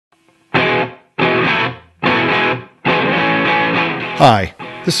Hi,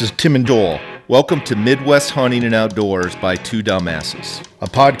 this is Tim and Doyle. Welcome to Midwest Hunting and Outdoors by Two Dumbasses, a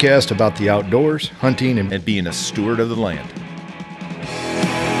podcast about the outdoors, hunting, and being a steward of the land.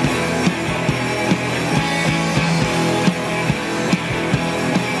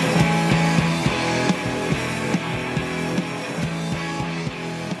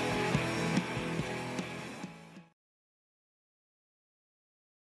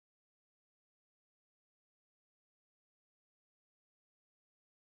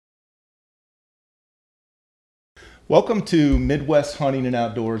 Welcome to Midwest Hunting and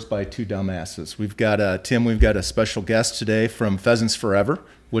Outdoors by Two Dumbasses. We've got Tim. We've got a special guest today from Pheasants Forever,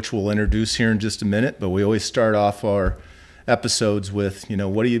 which we'll introduce here in just a minute. But we always start off our episodes with,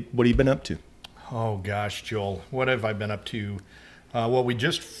 what have you been up to? Oh gosh, Joel, what have I been up to? Well, we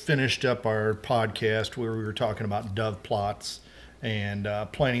just finished up our podcast where we were talking about dove plots and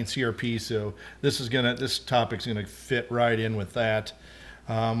planting CRP. So this topic's gonna fit right in with that.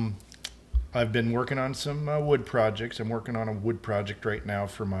 I've been working on some wood projects. I'm working on a wood project right now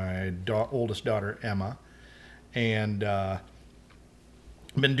for my oldest daughter, Emma. And I've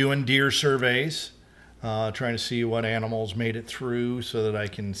been doing deer surveys, trying to see what animals made it through so that I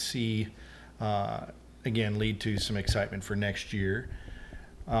can see, again, lead to some excitement for next year.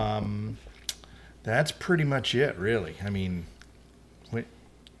 That's pretty much it, really. I mean,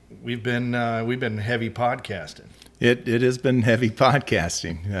 we've been heavy podcasting. It has been heavy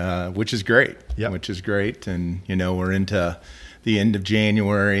podcasting, which is great. Yep. Which is great. And, we're into the end of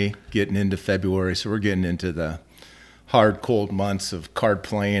January, getting into February. So we're getting into the hard, cold months of card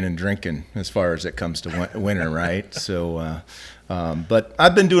playing and drinking as far as it comes to winter, right? So, but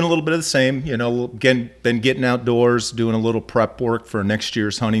I've been doing a little bit of the same, again, been getting outdoors, doing a little prep work for next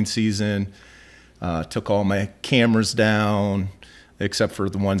year's hunting season. Took all my cameras down, except for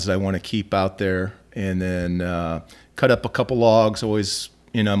the ones that I want to keep out there. And then cut up a couple logs.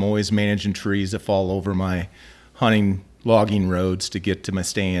 I'm always managing trees that fall over my hunting logging roads to get to my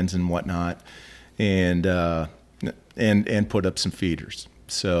stands and whatnot, and put up some feeders.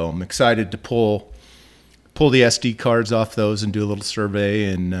 So I'm excited to pull the SD cards off those and do a little survey.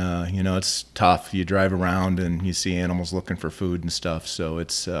 And it's tough. You drive around and you see animals looking for food and stuff. So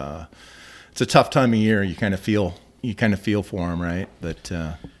it's a tough time of year. You kind of feel for them, right? But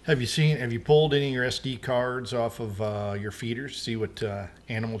have you pulled any of your SD cards off of your feeders? See what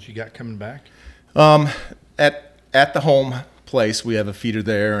animals you got coming back? At the home place, we have a feeder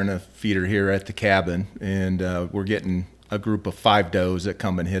there and a feeder here at the cabin, and we're getting a group of 5 does that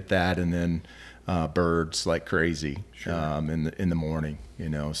come and hit that, and then birds like crazy. Sure. In the morning,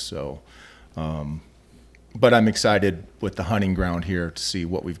 So, but I'm excited with the hunting ground here to see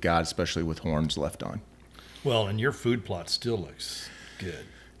what we've got, especially with horns left on. Well, and your food plot still looks good.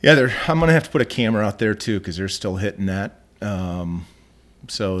 Yeah, I'm going to have to put a camera out there, too, because they're still hitting that.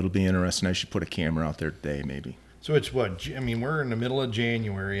 So it'll be interesting. I should put a camera out there today, maybe. So it's what? I mean, we're in the middle of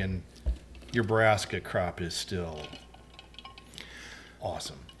January, and your brassica crop is still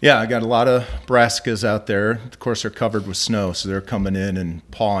awesome. Yeah, I got a lot of brassicas out there. Of course, they're covered with snow, so they're coming in and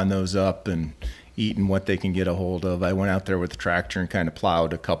pawing those up and eating what they can get a hold of. I went out there with the tractor and kind of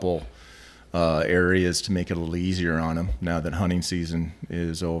plowed a couple areas to make it a little easier on them now that hunting season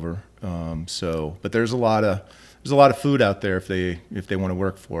is over. But there's a lot of food out there if they want to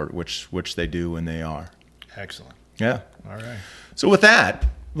work for it, which they do when they are. Excellent. Yeah. All right. So with that,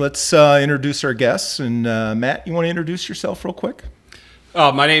 let's introduce our guests. And Matt, you want to introduce yourself real quick?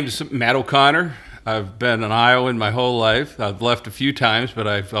 My name is Matt O'Connor. I've been an Iowan my whole life. I've left a few times, but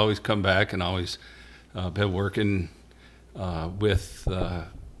I've always come back and always been working with.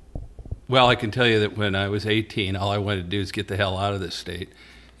 Well, I can tell you that when I was 18, all I wanted to do is get the hell out of this state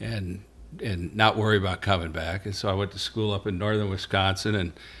and not worry about coming back. And so I went to school up in northern Wisconsin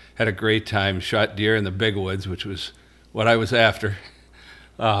and had a great time, shot deer in the big woods, which was what I was after.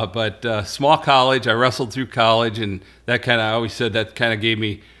 But small college, I wrestled through college, and I always said that kind of gave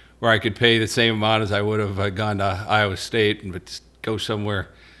me where I could pay the same amount as I would have gone to Iowa State, but just go somewhere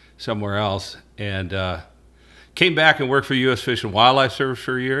else. And came back and worked for U.S. Fish and Wildlife Service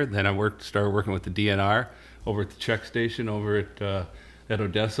for a year. Then I started working with the DNR over at the check station over at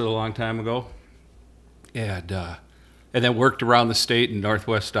Odessa a long time ago. And then worked around the state in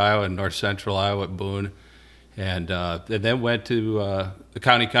northwest Iowa and north central Iowa at Boone. And then went to the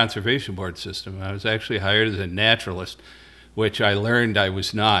County Conservation Board system. I was actually hired as a naturalist, which I learned I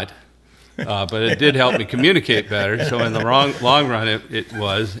was not. But it did help me communicate better. So in the long run, it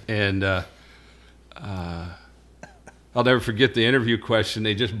was. And I'll never forget the interview question.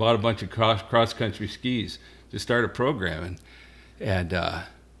 They just bought a bunch of cross-country skis to start a program. And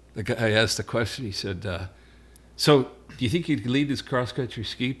the guy asked the question. He said, so do you think you could lead this cross-country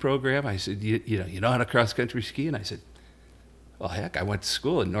ski program? I said, you know how to cross-country ski? And I said, well, heck, I went to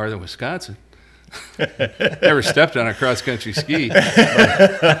school in northern Wisconsin. Never stepped on a cross-country ski,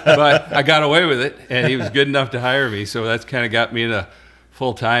 but I got away with it, and he was good enough to hire me. So that's kind of got me into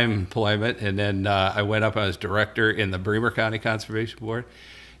full-time employment. And then I went up as director in the Bremer County Conservation Board.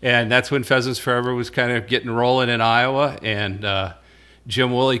 And that's when Pheasants Forever was kind of getting rolling in Iowa. And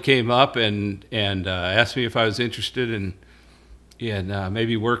Jim Woolley came up and asked me if I was interested in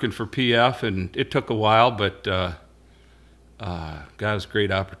maybe working for PF. And it took a while, but got us a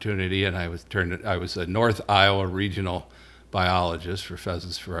great opportunity. And I was a North Iowa regional biologist for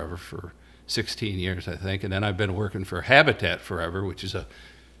Pheasants Forever for 16 years, I think. And then I've been working for Habitat Forever, which is a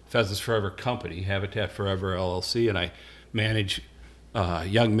Pheasants Forever company, Habitat Forever LLC. And I manage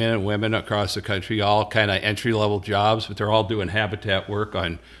young men and women across the country, all kind of entry-level jobs, but they're all doing habitat work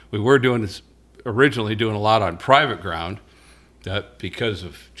on. We were originally doing a lot on private ground, because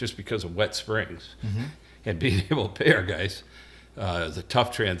of wet springs and being able to pay our guys. It was a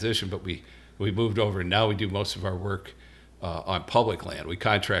tough transition, but we moved over, and now we do most of our work on public land. We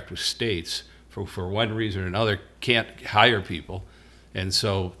contract with states for one reason or another, can't hire people, and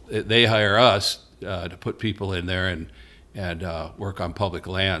so they hire us to put people in there and work on public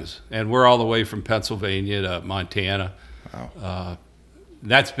lands. And we're all the way from Pennsylvania to Montana. Wow.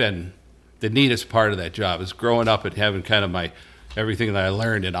 That's been the neatest part of that job, is growing up and having kind of everything that I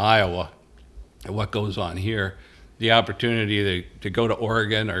learned in Iowa and what goes on here, the opportunity to go to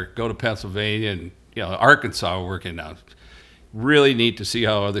Oregon or go to Pennsylvania and Arkansas we're working now. Really neat to see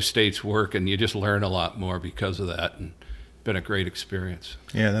how other states work, and you just learn a lot more because of that. And been a great experience.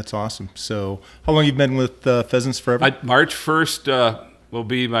 Yeah, that's awesome. So how long have you been with Pheasants Forever? March 1st will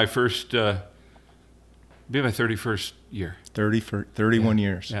be my first, my 31st year. 31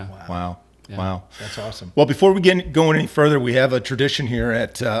 years. Yeah. Wow. Yeah. Wow. That's awesome. Well, before we get going any further, we have a tradition here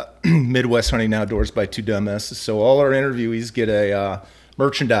at Midwest Hunting Outdoors by Two Dumbasses. So all our interviewees get a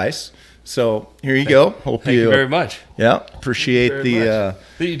merchandise. So here you go. Thank you very much. Yeah, appreciate the.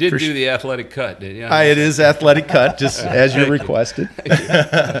 You did do the athletic cut, didn't you? It is athletic cut, just as you requested.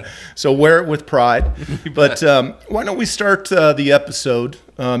 So wear it with pride. But why don't we start the episode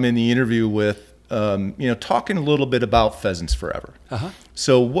in the interview with talking a little bit about Pheasants Forever.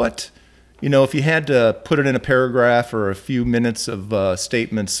 So what, if you had to put it in a paragraph or a few minutes of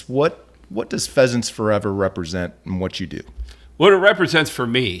statements, what does Pheasants Forever represent and what you do? What it represents for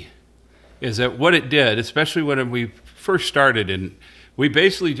me is that what it did, especially when we first started, and we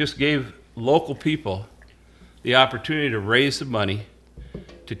basically just gave local people the opportunity to raise the money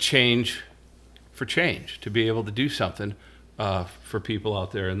to change, to be able to do something for people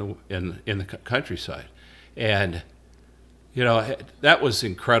out there in the countryside. And that was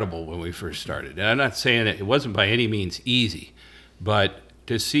incredible when we first started. And I'm not saying it wasn't by any means easy, but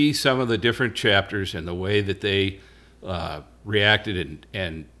to see some of the different chapters and the way that they reacted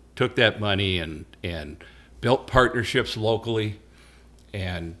and took that money and built partnerships locally,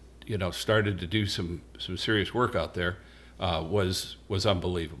 and started to do some serious work out there, was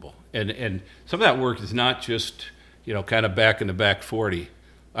unbelievable. And some of that work is not just kind of back in the back 40.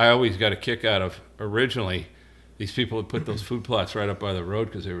 I always got a kick out of originally these people would put those food plots right up by the road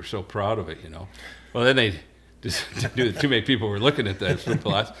because they were so proud of it. Well, then they just too many people were looking at those food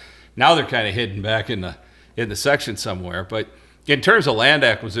plots. Now they're kind of hidden back in the section somewhere, but. In terms of land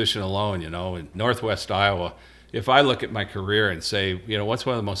acquisition alone, in Northwest Iowa, if I look at my career and say, what's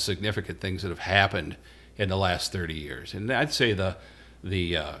one of the most significant things that have happened in the last 30 years? And I'd say the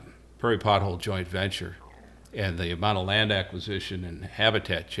Prairie Pothole joint venture and the amount of land acquisition and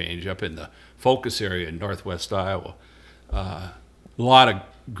habitat change up in the focus area in Northwest Iowa. A lot of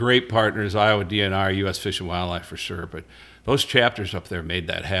great partners, Iowa DNR, U.S. Fish and Wildlife for sure, but those chapters up there made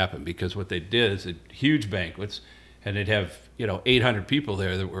that happen because what they did is huge banquets, and they'd have 800 people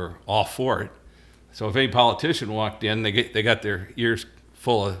there that were all for it. So if any politician walked in, they got their ears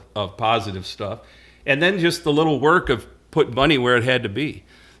full of positive stuff. And then just the little work of put money where it had to be.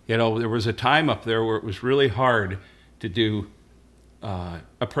 There was a time up there where it was really hard to do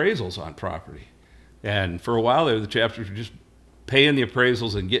appraisals on property. And for a while there, the chapters were just paying the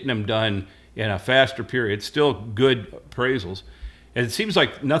appraisals and getting them done in a faster period, still good appraisals. And it seems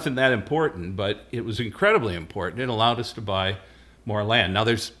like nothing that important, but it was incredibly important. It allowed us to buy more land. Now,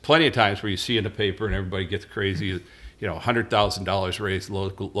 there's plenty of times where you see in the paper and everybody gets crazy, $100,000 raised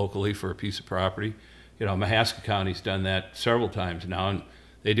locally for a piece of property. Mahaska County's done that several times now, and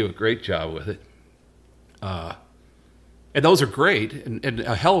they do a great job with it. And those are great and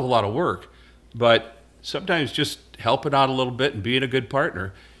a hell of a lot of work, but sometimes just helping out a little bit and being a good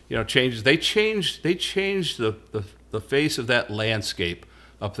partner changes. They changed the face of that landscape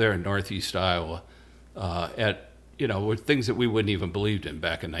up there in northeast Iowa with things that we wouldn't even believed in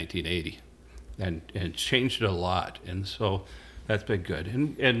back in 1980, and changed it a lot. And so that's been good.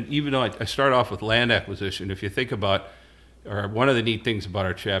 And even though I start off with land acquisition, if you think about, or one of the neat things about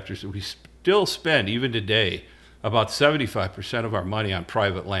our chapters, that we still spend, even today, about 75% of our money on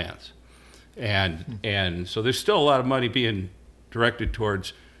private lands. And so there's still a lot of money being directed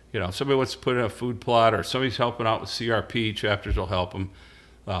towards, if somebody wants to put in a food plot, or somebody's helping out with CRP, chapters will help them.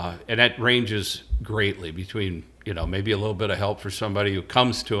 And that ranges greatly between, maybe a little bit of help for somebody who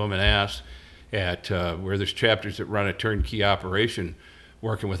comes to them and asks, where there's chapters that run a turnkey operation,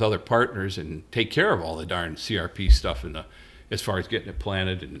 working with other partners and take care of all the darn CRP stuff as far as getting it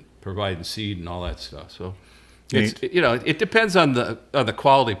planted and providing seed and all that stuff. So it depends on the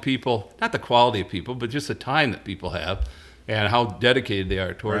quality of people, not the quality of people, but just the time that people have and how dedicated they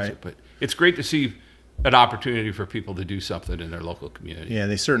are towards it. But it's great to see an opportunity for people to do something in their local community. Yeah,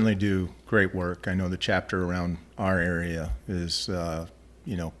 they certainly do great work. I know the chapter around our area is,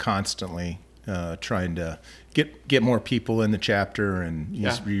 constantly trying to get more people in the chapter, and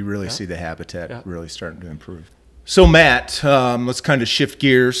you really see the habitat really starting to improve. So Matt, let's kind of shift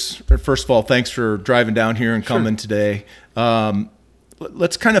gears. First of all, thanks for driving down here and coming today.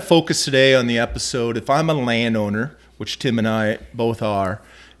 Let's kind of focus today on the episode. If I'm a landowner, which Tim and I both are,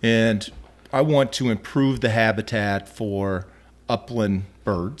 and I want to improve the habitat for upland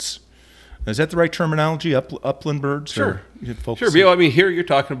birds. Is that the right terminology, upland birds? Sure. Sure. I mean, here you're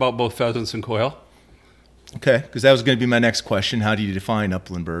talking about both pheasants and quail. Okay, because that was going to be my next question. How do you define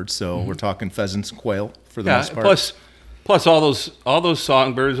upland birds? So we're talking pheasants and quail for the most part. Plus all those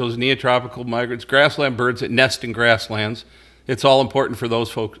songbirds, those neotropical migrants, grassland birds that nest in grasslands. It's all important for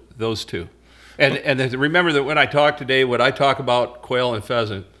those folks, those two. And remember that when I talk today, when I talk about quail and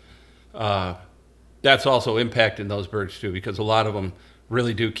pheasant, that's also impacting those birds too, because a lot of them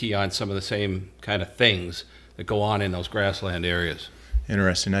really do key on some of the same kind of things that go on in those grassland areas.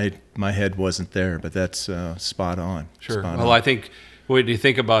 Interesting. My head wasn't there, but that's spot on. Sure. I think when you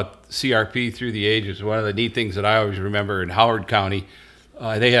think about CRP through the ages, one of the neat things that I always remember in Howard County,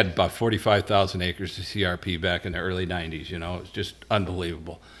 they had about 45,000 acres of CRP back in the early 90s. It was just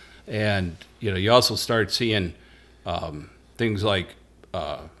unbelievable. And, you also start seeing things like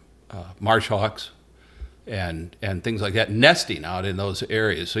marsh hawks and things like that nesting out in those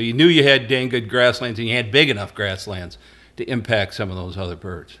areas. So you knew you had dang good grasslands, and you had big enough grasslands to impact some of those other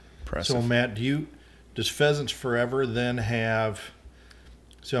birds. Impressive. So Matt, does Pheasants Forever then have,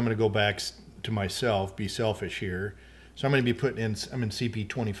 so I'm going to go back to myself, be selfish here. So I'm going to be I'm in CP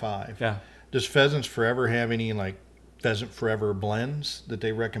 25. Yeah. Does Pheasants Forever have any like Pheasant Forever blends that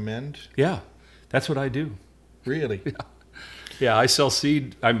they recommend? Yeah, that's what I do. Really? Yeah. Yeah, I sell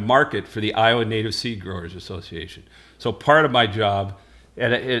seed. I market for the Iowa Native Seed Growers Association. So part of my job,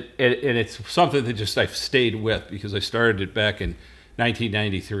 and it's something that I've stayed with, because I started it back in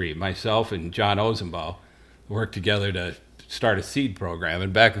 1993. Myself and John Ozenbaugh worked together to start a seed program.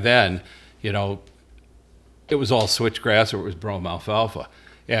 And back then, it was all switchgrass or it was brome alfalfa.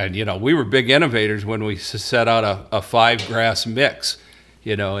 And, we were big innovators when we set out a 5-grass mix,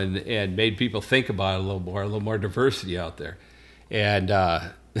 and made people think about it a little more diversity out there. And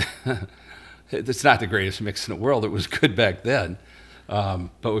it's not the greatest mix in the world. It was good back then.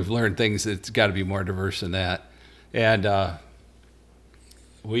 But we've learned things that's got to be more diverse than that. And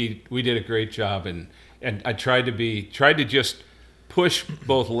we did a great job. And I tried to just push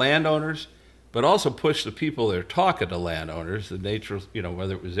both landowners, but also push the people that are talking to landowners, the nature,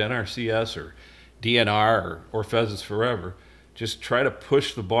 whether it was NRCS or DNR or Pheasants Forever, just try to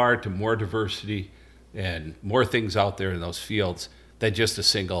push the bar to more diversity and more things out there in those fields than just a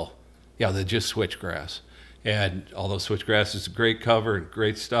single, than just switchgrass. And although switchgrass is a great cover and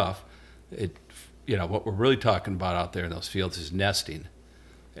great stuff, what we're really talking about out there in those fields is nesting.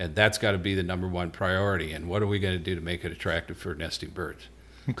 And that's got to be the number one priority. And what are we going to do to make it attractive for nesting birds?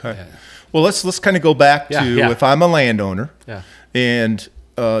 Okay. Well, let's kind of go back to if I'm a landowner and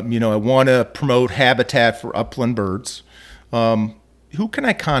I want to promote habitat for upland birds. Who can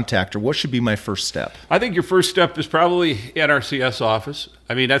I contact, or what should be my first step? I think your first step is probably NRCS office.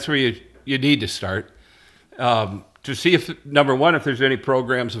 I mean, that's where you need to start to see if, number one, if there's any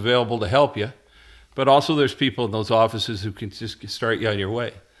programs available to help you, but also there's people in those offices who can just start you on your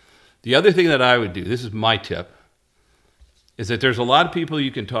way. The other thing that I would do, this is my tip, is that there's a lot of people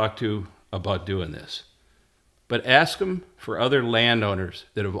you can talk to about doing this, but ask them for other landowners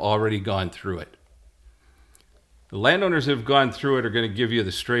that have already gone through it. The landowners that have gone through it are going to give you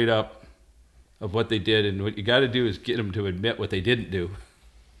the straight up of what they did, and what you got to do is get them to admit what they didn't do.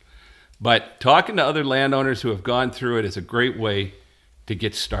 But talking to other landowners who have gone through it is a great way to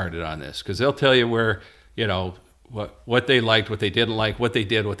get started on this, because they'll tell you where, you know, what they liked, what they didn't like, what they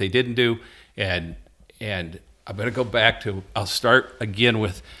did, what they didn't do. And I'm going to go back to, I'll start again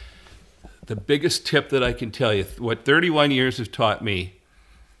with the biggest tip that I can tell you. What 31 years have taught me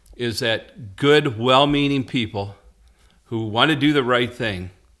is that good, well-meaning people who want to do the right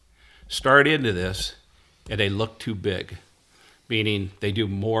thing start into this and they look too big, meaning they do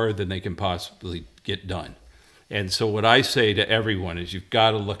more than they can possibly get done. And so what I say to everyone is you've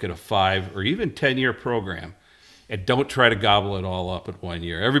got to look at a 5 or even 10-year program and don't try to gobble it all up at 1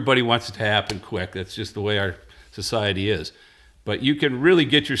 year. Everybody wants it to happen quick. That's just the way our society is. But you can really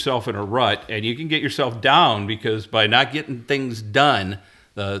get yourself in a rut, and you can get yourself down, because by not getting things done,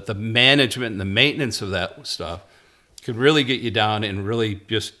 the management and the maintenance of that stuff could really get you down, and really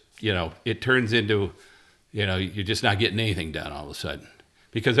just, you know, it turns into, you know, you're just not getting anything done all of a sudden.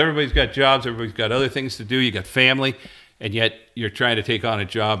 Because everybody's got jobs, everybody's got other things to do, you got family, and yet you're trying to take on a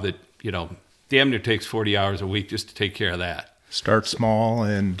job that, you know, damn near takes 40 hours a week just to take care of that. Start small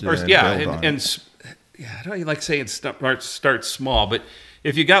and yeah, build on it. Yeah, I don't even like saying start small, but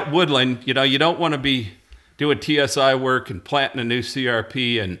if you got woodland, you know, you don't want to be doing TSI work and planting a new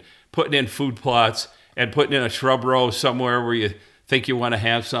CRP and putting in food plots and putting in a shrub row somewhere where you think you want to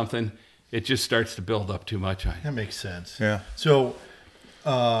have something. It just starts to build up too much. That makes sense. Yeah. So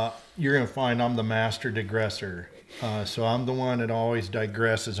you're going to find I'm the master digressor. So I'm the one that always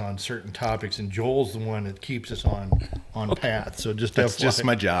digresses on certain topics, and Joel's the one that keeps us on path. So that's just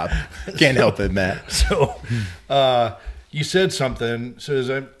my job. Can't help it, Matt. So you said something.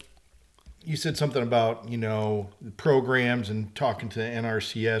 So you said something about, you know, the programs and talking to the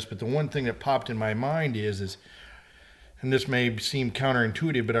NRCS. But the one thing that popped in my mind is, and this may seem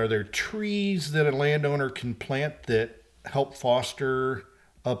counterintuitive, but are there trees that a landowner can plant that help foster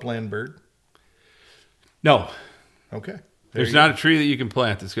upland bird? No. Okay. There's not a tree that you can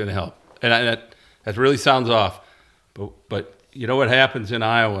plant that's going to help. And that really sounds off. But you know what happens in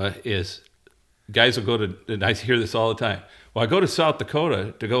Iowa is guys will go to, and I hear this all the time, well, I go to South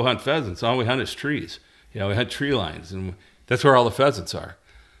Dakota to go hunt pheasants. All we hunt is trees. You know, we hunt tree lines, and that's where all the pheasants are.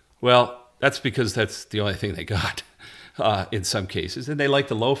 Well, that's because that's the only thing they got in some cases. And they like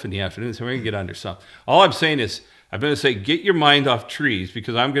to loaf in the afternoon, so we're going to get under some. All I'm saying is, I'm going to say, get your mind off trees,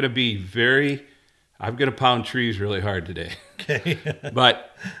 because I'm going to pound trees really hard today. Okay.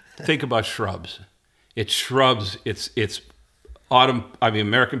 But think about shrubs. It's shrubs. It's autumn. I mean,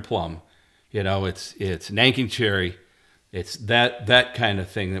 American plum. You know, it's Nanking cherry. It's that kind of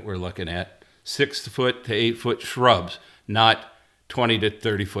thing that we're looking at. 6 foot to 8 foot shrubs, not 20 to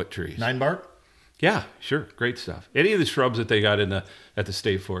 30 foot trees. 9 bark? Yeah, sure. Great stuff. Any of the shrubs that they got at the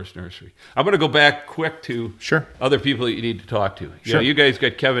State Forest Nursery. I'm going to go back quick to other people that you need to talk to. You know, you guys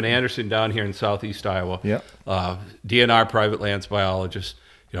got Kevin Anderson down here in southeast Iowa. Yeah. DNR private lands biologist.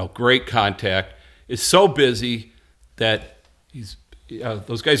 You know, great contact. Is so busy that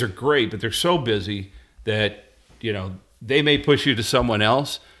those guys are great, but they're so busy that, you know, they may push you to someone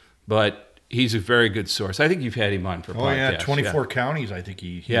else, but he's a very good source. I think you've had him on for a podcast. Yeah, 24 counties I think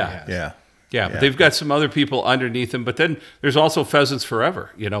he has. Yeah, but they've got some other people underneath them. But then there's also Pheasants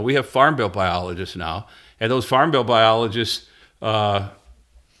Forever. You know, we have farm bill biologists now, and those farm bill biologists do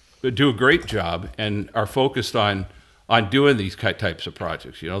a great job and are focused on doing these types of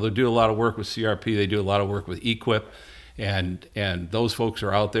projects. You know, they do a lot of work with CRP. They do a lot of work with EQIP, and those folks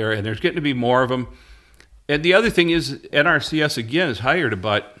are out there, and there's getting to be more of them. And the other thing is, NRCS again has hired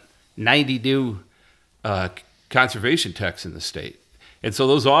about 90 new conservation techs in the state. And so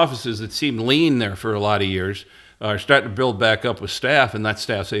those offices that seem lean there for a lot of years are starting to build back up with staff, and that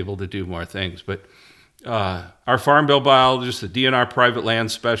staff's able to do more things. But our farm bill biologists, the DNR private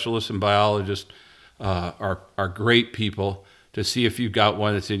land specialists and biologists are great people to see if you've got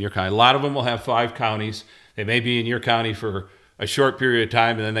one that's in your county. A lot of them will have 5 counties. They may be in your county for a short period of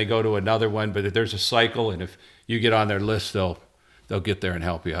time, and then they go to another one. But if there's a cycle, and if you get on their list, they'll get there and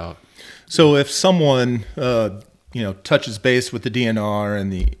help you out. So if someone touches base with the DNR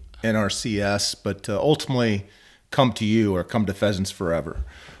and the NRCS, but ultimately come to you or come to Pheasants Forever,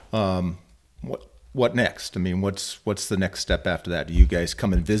 what next? I mean, what's the next step after that? Do you guys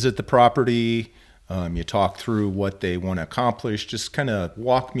come and visit the property? You talk through what they want to accomplish. Just kind of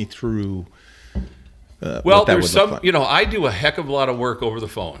walk me through. Well, there's some, like. I do a heck of a lot of work over the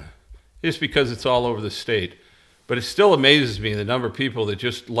phone, just because it's all over the state. But it still amazes me the number of people that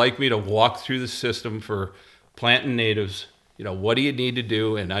just like me to walk through the system for planting natives. You know, what do you need to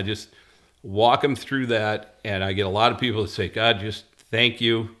do? And I just walk them through that. And I get a lot of people that say, God, just thank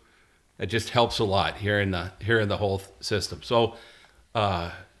you. It just helps a lot here in the whole system. So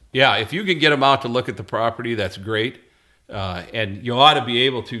Yeah, if you can get them out to look at the property, that's great. And you ought to be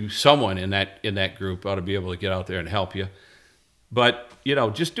able to, someone in that group ought to be able to get out there and help you. But,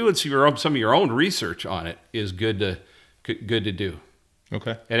 just doing some of your own research on it is good to do.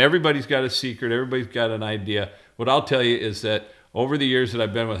 Okay. And everybody's got a secret. Everybody's got an idea. What I'll tell you is that over the years that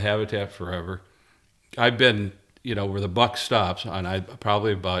I've been with Habitat Forever, I've been, where the buck stops on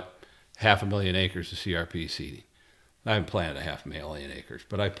probably about 500,000 acres of CRP seeding. I haven't planted 500,000 acres,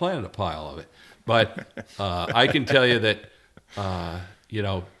 but I planted a pile of it. But I can tell you that,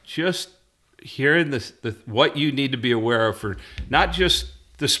 just hearing what you need to be aware of for not just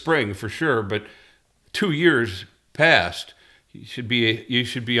the spring for sure, but 2 years past, you should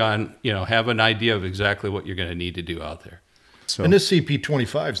be on, have an idea of exactly what you're going to need to do out there. So, and this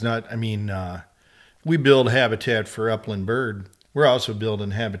CP25 is not, we build habitat for upland bird. We're also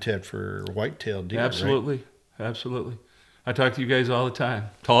building habitat for white-tailed deer. Absolutely. Right? Absolutely. I talk to you guys all the time.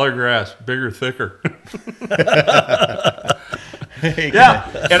 Taller grass, bigger, thicker.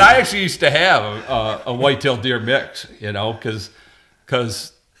 Yeah, and I actually used to have a white-tailed deer mix,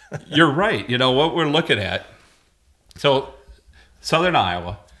 because you're right. What we're looking at. So southern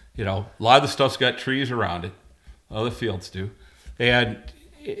Iowa, a lot of the stuff's got trees around it. All the fields do. And,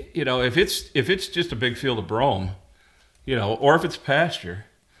 if it's just a big field of brome, or if it's pasture,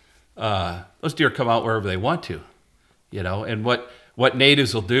 those deer come out wherever they want to, and what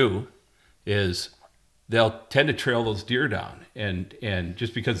natives will do is they'll tend to trail those deer down, and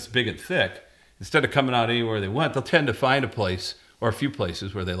just because it's big and thick, instead of coming out anywhere they want, they'll tend to find a place or a few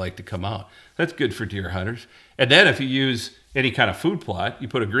places where they like to come out. That's good for deer hunters. And then if you use any kind of food plot, you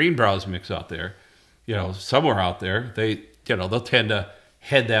put a green browse mix out there, somewhere out there, they'll tend to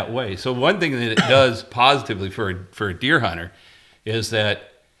head that way. So one thing that it does positively for a deer hunter is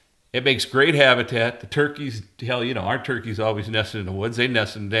that it makes great habitat. The turkeys, our turkeys always nested in the woods. They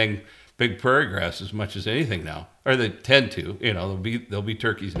nest in dang big prairie grass as much as anything now, or they tend to. There'll be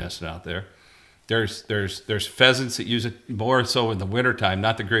turkeys nesting out there. There's pheasants that use it more so in the wintertime.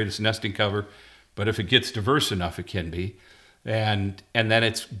 Not the greatest nesting cover, but if it gets diverse enough, it can be. And then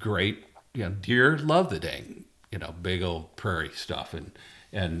it's great. Deer love the dang, big old prairie stuff.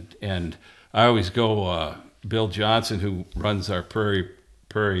 And I always go, Bill Johnson, who runs our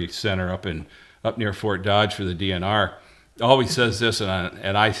prairie center up near Fort Dodge for the DNR, always says this,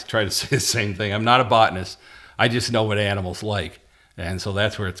 and I try to say the same thing. I'm not a botanist. I just know what animals like. And so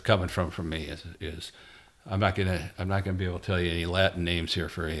that's where it's coming from me is I'm not gonna be able to tell you any Latin names here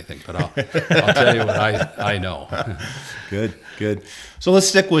for anything, but I'll tell you what I know. Good. So let's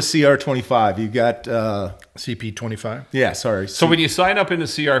stick with CR25. You got CP25. Yeah, sorry. So when you sign up into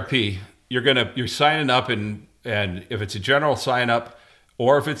CRP, you're signing up, and if it's a general sign up,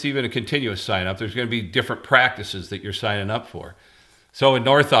 or if it's even a continuous sign up, there's going to be different practices that you're signing up for. So in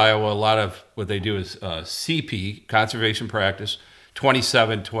North Iowa, a lot of what they do is CP, conservation practice,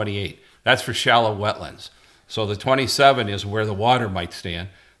 27, 28. That's for shallow wetlands. So the 27 is where the water might stand.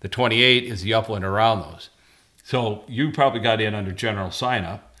 The 28 is the upland around those. So you probably got in under general sign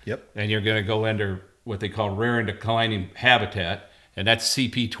up. Yep. And you're going to go under what they call rare and declining habitat, and that's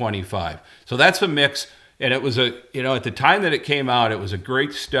CP25. So that's a mix. And it was at the time that it came out, it was a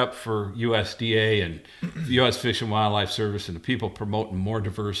great step for USDA and the U.S. Fish and Wildlife Service and the people promoting more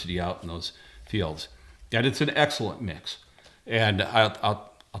diversity out in those fields. And it's an excellent mix. And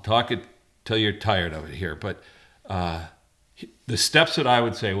I'll talk it till you're tired of it here. But the steps that I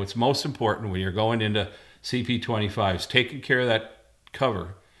would say, what's most important when you're going into CP25 is taking care of that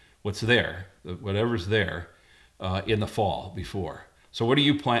cover, what's there, whatever's there in the fall before. So what are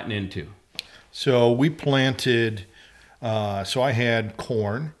you planting into? So we planted, so I had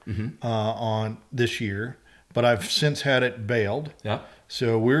corn on this year, but I've since had it baled. Yeah.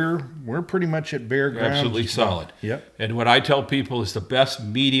 So we're pretty much at bare ground. Absolutely solid. Yep. And what I tell people is the best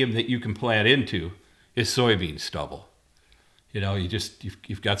medium that you can plant into is soybean stubble.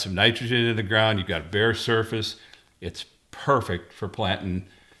 You've got some nitrogen in the ground, you've got a bare surface. It's perfect for planting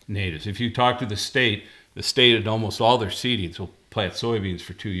natives. If you talk to the state in almost all their seedings will plant soybeans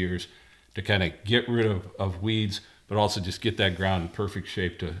for 2 years to kind of get rid of weeds, but also just get that ground in perfect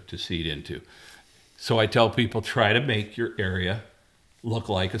shape to seed into. So I tell people, try to make your area look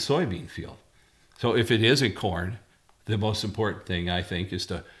like a soybean field. So if it isn't corn, the most important thing I think is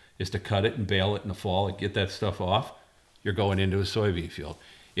to cut it and bale it in the fall and get that stuff off. You're going into a soybean field.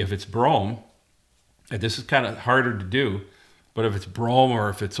 If it's brome, and this is kind of harder to do, but if it's brome or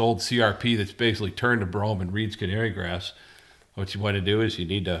if it's old CRP that's basically turned to brome and reeds canary grass, what you want to do is you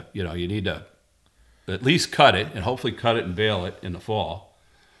need to at least cut it, and hopefully cut it and bale it in the fall.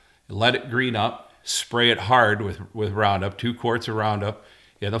 Let it green up, spray it hard with Roundup, 2 quarts of Roundup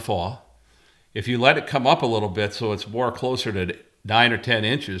in the fall. If you let it come up a little bit so it's more closer to 9 or 10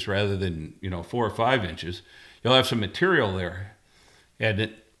 inches rather than 4 or 5 inches, you'll have some material there.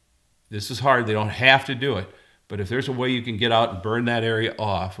 And this is hard. They don't have to do it. But if there's a way you can get out and burn that area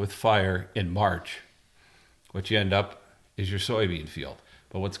off with fire in March, what you end up is your soybean field.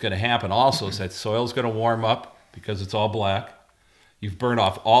 But what's going to happen also is that soil's going to warm up because it's all black. You've burned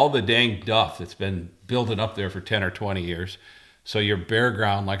off all the dang duff that's been building up there for 10 or 20 years. So you're bare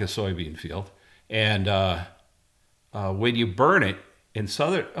ground like a soybean field. And when you burn it in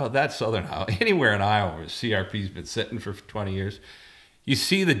anywhere in Iowa where CRP's been sitting for 20 years, you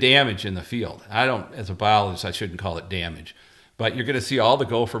see the damage in the field. As a biologist, I shouldn't call it damage, but you're going to see all the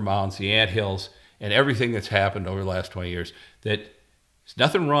gopher mounds, the ant hills, and everything that's happened over the last 20 years. That there's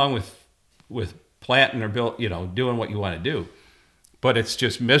nothing wrong with planting or doing what you want to do, but it's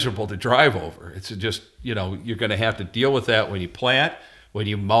just miserable to drive over. It's just, you're going to have to deal with that when you plant, when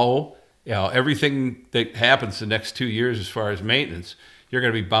you mow, everything that happens the next 2 years as far as maintenance. You're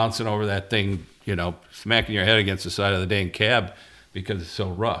going to be bouncing over that thing, smacking your head against the side of the dang cab because it's so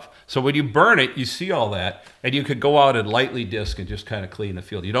rough. So when you burn it, you see all that, and you could go out and lightly disc and just kind of clean the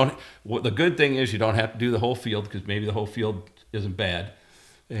field. The good thing is you don't have to do the whole field because maybe the whole field isn't bad,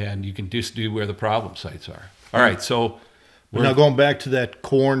 and you can just do where the problem sites are. All right, so we're now going back to that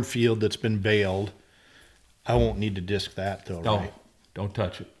corn field that's been baled. I won't need to disc that though, no, right? Don't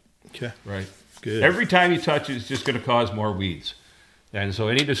touch it. Okay. Right. Good. Every time you touch it, it's just going to cause more weeds. And so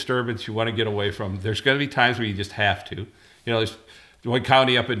any disturbance you want to get away from, there's going to be times where you just have to. There's one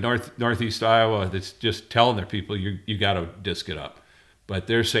county up in northeast Iowa that's just telling their people you got to disc it up. But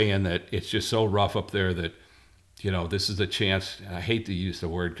they're saying that it's just so rough up there that, this is a chance. And I hate to use the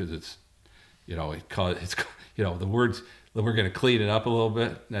word because it's, the words that we're going to clean it up a little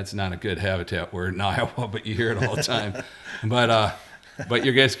bit. That's not a good habitat word in Iowa, but you hear it all the time. But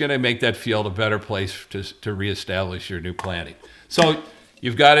you're just going to make that field a better place to reestablish your new planting. So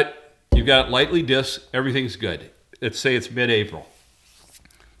you've got it lightly disked. Everything's good. Let's say it's mid-April.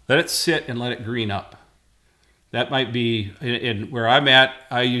 Let it sit and let it green up. That might be, in where I'm at,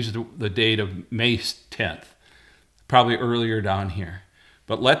 I use the date of May 10th, probably earlier down here.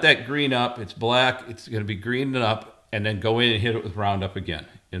 But let that green up. It's black. It's going to be greening up, and then go in and hit it with Roundup again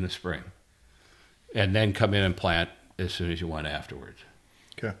in the spring. And then come in and plant as soon as you want afterwards.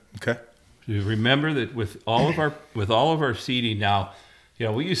 Okay. You remember that with all of our seeding now,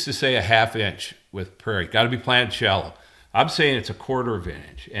 we used to say a ½ inch with prairie. Got to be planted shallow. I'm saying it's a ¼ of an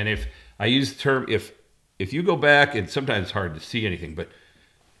inch. And if I use the term, if you go back, and sometimes it's hard to see anything, but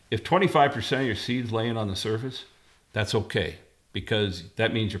if 25% of your seed's laying on the surface, that's okay, because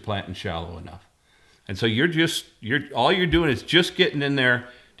that means you're planting shallow enough. And so all you're doing is just getting in there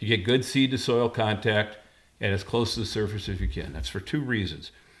to get good seed to soil contact and as close to the surface as you can. That's for 2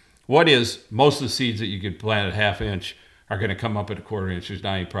 reasons. One is most of the seeds that you could plant at ½ inch are going to come up at a ¼ inch. There's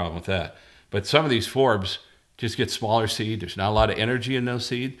not any problem with that. But some of these forbs just get smaller seed. There's not a lot of energy in those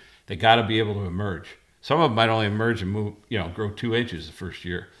seed. They got to be able to emerge. Some of them might only emerge and move, grow 2 inches the first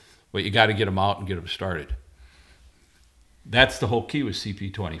year. But you got to get them out and get them started. That's the whole key with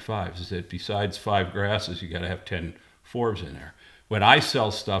CP25s, is that besides 5 grasses, you got to have 10 forbs in there. When I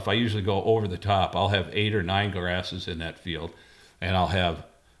sell stuff, I usually go over the top. I'll have 8 or 9 grasses in that field, and I'll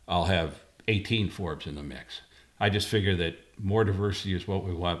have 18 forbs in the mix. I just figure that more diversity is what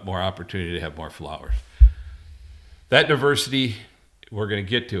we want, more opportunity to have more flowers. That diversity, we're going to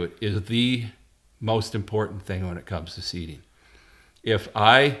get to it, is the most important thing when it comes to seeding. If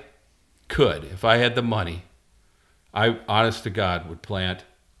I had the money, I, honest to God, would plant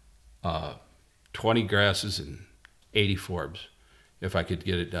 20 grasses and 80 forbs if I could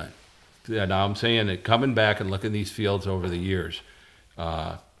get it done. Now I'm saying that coming back and looking at these fields over the years,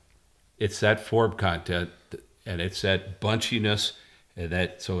 it's that forb content and it's that bunchiness,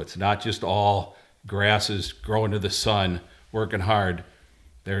 and so it's not just all grasses growing to the sun, working hard.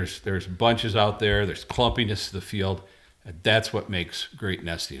 There's bunches out there. There's clumpiness to the field, and that's what makes great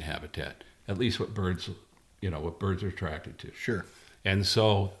nesting habitat. At least what birds are attracted to. Sure. And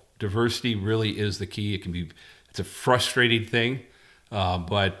so diversity really is the key. It's a frustrating thing,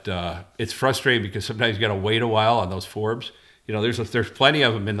 but it's frustrating because sometimes you got to wait a while on those forbs. There's plenty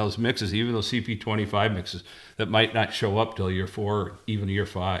of them in those mixes, even those CP25 mixes, that might not show up till year 4, even year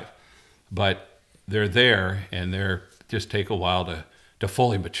 5. But they're there, and they're just take a while to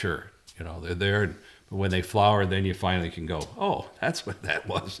fully mature. They're there, and when they flower, then you finally can go, oh, that's what that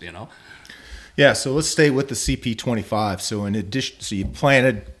was, Yeah, so let's stay with the CP25. So in addition, so you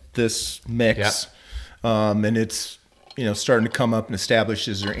planted this mix, and it's starting to come up and establish.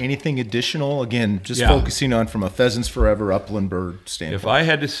 Is there anything additional? Again, just Yeah. focusing on from a Pheasants Forever upland bird standpoint. If I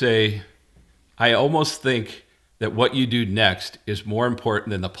had to say, I almost think that what you do next is more important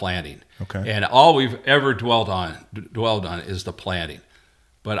than the planting. Okay. And all we've ever dwelled on is the planting.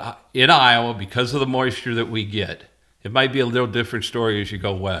 But in Iowa, because of the moisture that we get, it might be a little different story as you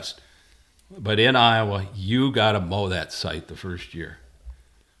go west. But in Iowa, you got to mow that site the first year.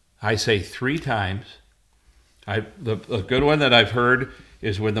 I say 3 times. The good one that I've heard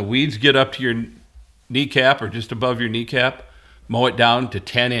is when the weeds get up to your kneecap or just above your kneecap, mow it down to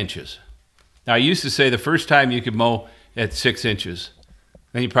 10 inches. Now, I used to say the first time you could mow at 6 inches,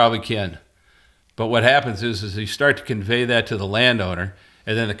 then you probably can. But what happens is you start to convey that to the landowner,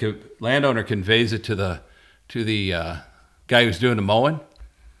 and then the landowner conveys it to the guy who's doing the mowing.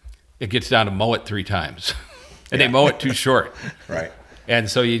 It gets down to mow it 3 times, and they mow it too short. Right. And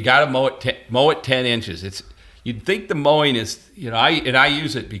so you got to mow it 10 inches. You'd think the mowing is, I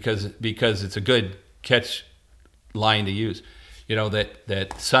use it because it's a good catch line to use.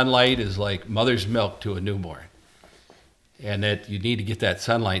 That sunlight is like mother's milk to a newborn, and that you need to get that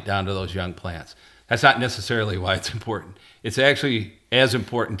sunlight down to those young plants. That's not necessarily why it's important. It's actually as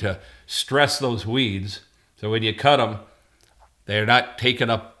important to stress those weeds, so when you cut them, they're not taking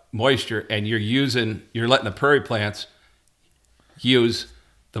up moisture, and you're letting the prairie plants use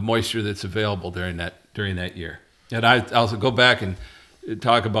the moisture that's available during that year. And I also go back and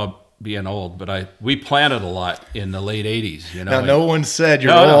talk about being old, but we planted a lot in the late 80s. Now, no one said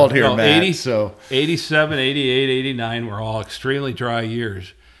you're old here, Matt. So 87, 88, 89 were all extremely dry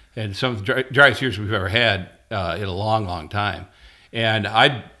years, and some of the driest years we've ever had in a long, long time. And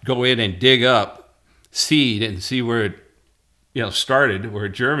I'd go in and dig up seed and see where it started, where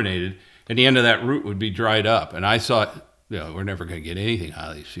it germinated, and the end of that root would be dried up. And I thought, we're never going to get anything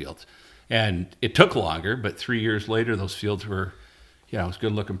out of these fields. And it took longer, but 3 years later, those fields were as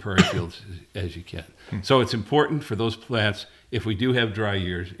good looking prairie fields as you can. So it's important for those plants if we do have dry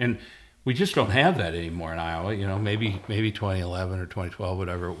years. And we just don't have that anymore in Iowa. Maybe 2011 or 2012,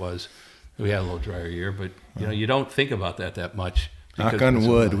 whatever it was, we had a little drier year. But, you don't think about that much. Knock on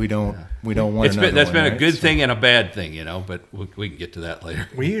wood, we don't want that's been a good thing and a bad thing, but we can get to that later.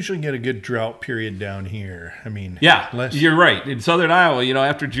 We usually get a good drought period down here. You're right. In southern Iowa,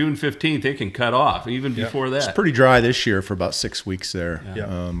 after June 15th, it can cut off even before that. It's pretty dry this year for about 6 weeks there,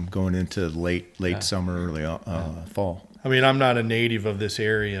 Yeah. Going into late summer, early fall. I'm not a native of this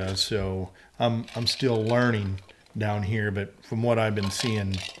area, so I'm still learning down here. But from what I've been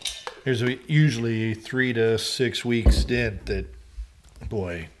seeing, there's usually 3 to 6 week stint that,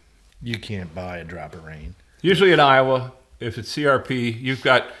 boy, you can't buy a drop of rain. Usually in Iowa, if it's CRP, you've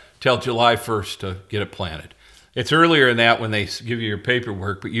got till July 1st to get it planted. It's earlier than that when they give you your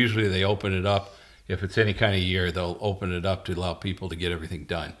paperwork, but usually they open it up. If it's any kind of year, they'll open it up to allow people to get everything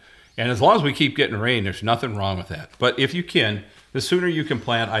done. And as long as we keep getting rain, there's nothing wrong with that. But if you can, the sooner you can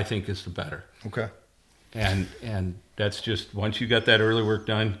plant, I think is the better. Okay. And that's just, once you got that early work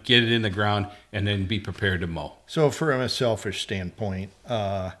done, get it in the ground and then be prepared to mow. So from a selfish standpoint,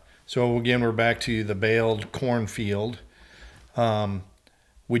 so again, we're back to the baled cornfield. Here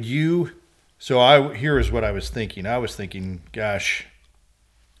is what I was thinking. I was thinking, gosh,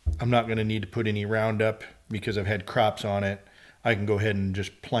 I'm not going to need to put any Roundup because I've had crops on it. I can go ahead and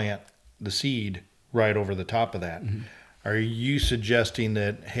just plant the seed right over the top of that. Mm-hmm. Are you suggesting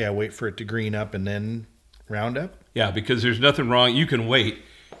that, hey, I wait for it to green up and then Roundup? Yeah, because there's nothing wrong. You can wait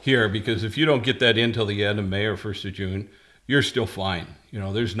here because if you don't get that in till the end of May or 1st of June, you're still fine.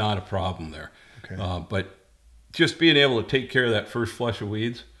 There's not a problem there. Okay. But just being able to take care of that first flush of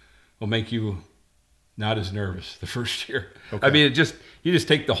weeds will make you not as nervous the first year. Okay. You just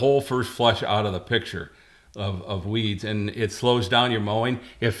take the whole first flush out of the picture of weeds, and it slows down your mowing.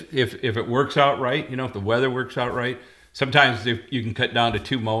 If it works out right, if the weather works out right, sometimes you can cut down to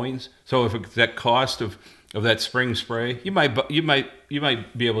 2 mowings. So if it's that cost of that spring spray, you might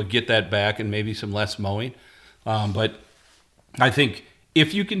be able to get that back and maybe some less mowing. But I think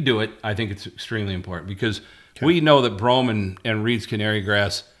if you can do it, I think it's extremely important because we know that brome and Reed's canary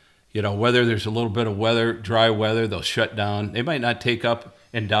grass, whether there's a little bit of dry weather, they'll shut down. They might not take up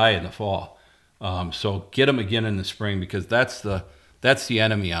and die in the fall. So get them again in the spring because that's the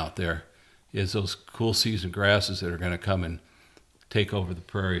enemy out there, is those cool season grasses that are going to come and take over the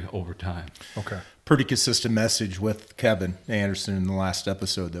prairie over time. Okay. Pretty consistent message with Kevin Anderson in the last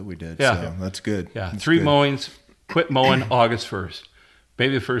episode that we did. Yeah. So that's good. Yeah. That's 3 good. mowings, quit mowing August 1st,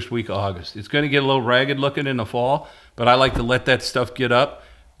 maybe the first week of August. It's going to get a little ragged looking in the fall, but I like to let that stuff get up.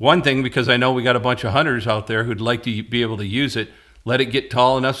 One thing, because I know we got a bunch of hunters out there who'd like to be able to use it, let it get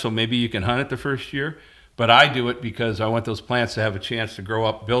tall enough so maybe you can hunt it the first year. But I do it because I want those plants to have a chance to grow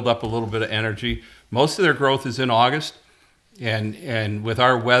up, build up a little bit of energy. Most of their growth is in August. And with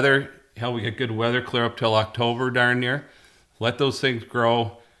our weather, hell, we get good weather clear up till October darn near. Let those things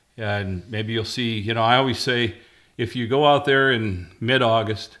grow, and maybe you'll see, you know, I always say, if you go out there in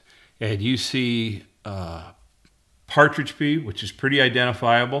mid-August and you see partridge pea, which is pretty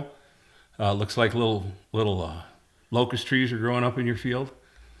identifiable, looks like little locust trees are growing up in your field.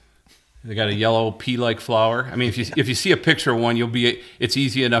 They got a yellow pea-like flower. I mean, if you see a picture of one, it's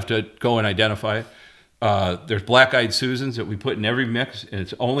easy enough to go and identify it. There's black-eyed Susans that we put in every mix, and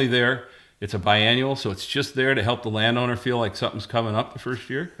it's only there. It's a biennial, so it's just there to help the landowner feel like something's coming up the first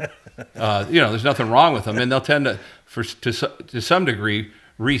year. You know, there's nothing wrong with them, and they'll tend to some degree,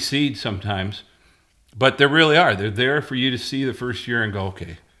 reseed sometimes. But they really are. They're there for you to see the first year and go,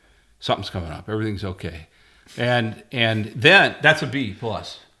 okay, something's coming up. Everything's okay. And then that's a B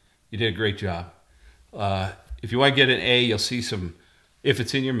plus. You did a great job. If you want to get an A, you'll see some, if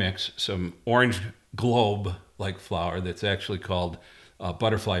it's in your mix, some orange globe-like flower that's actually called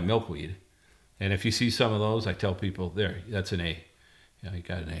butterfly milkweed. And if you see some of those, I tell people, there, that's an A. Yeah, you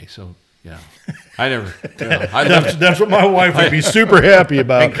got an A. So, yeah, I never. You know, that's what my wife would be super happy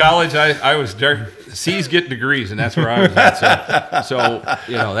about. In college, I was there. C's get degrees, and that's where I was at. So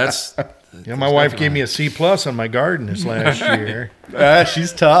you know, that's. Yeah, my wife gave me a C+ on my garden this last year.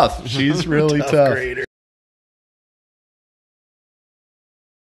 She's tough. She's really tough. Grader.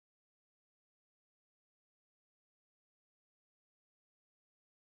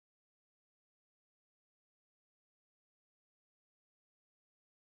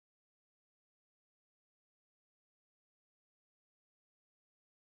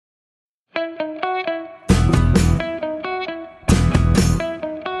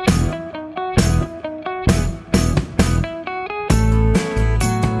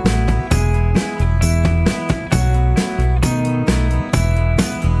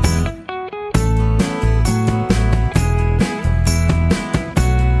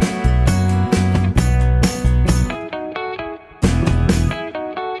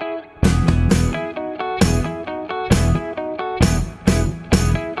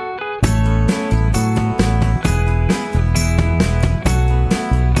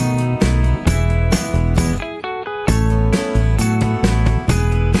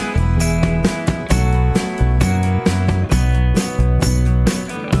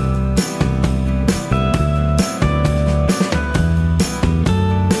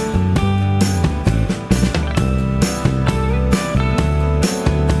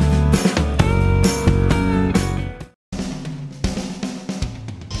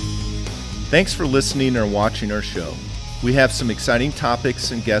 Thanks for listening or watching our show. We have some exciting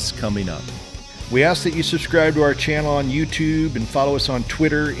topics and guests coming up. We ask that you subscribe to our channel on YouTube and follow us on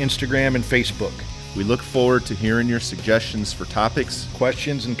Twitter, Instagram, and Facebook. We look forward to hearing your suggestions for topics,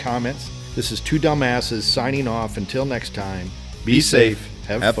 Questions and comments. This is Two Dumbasses signing off. Until next time, be safe,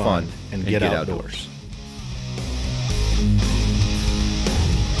 have fun, and get outdoors.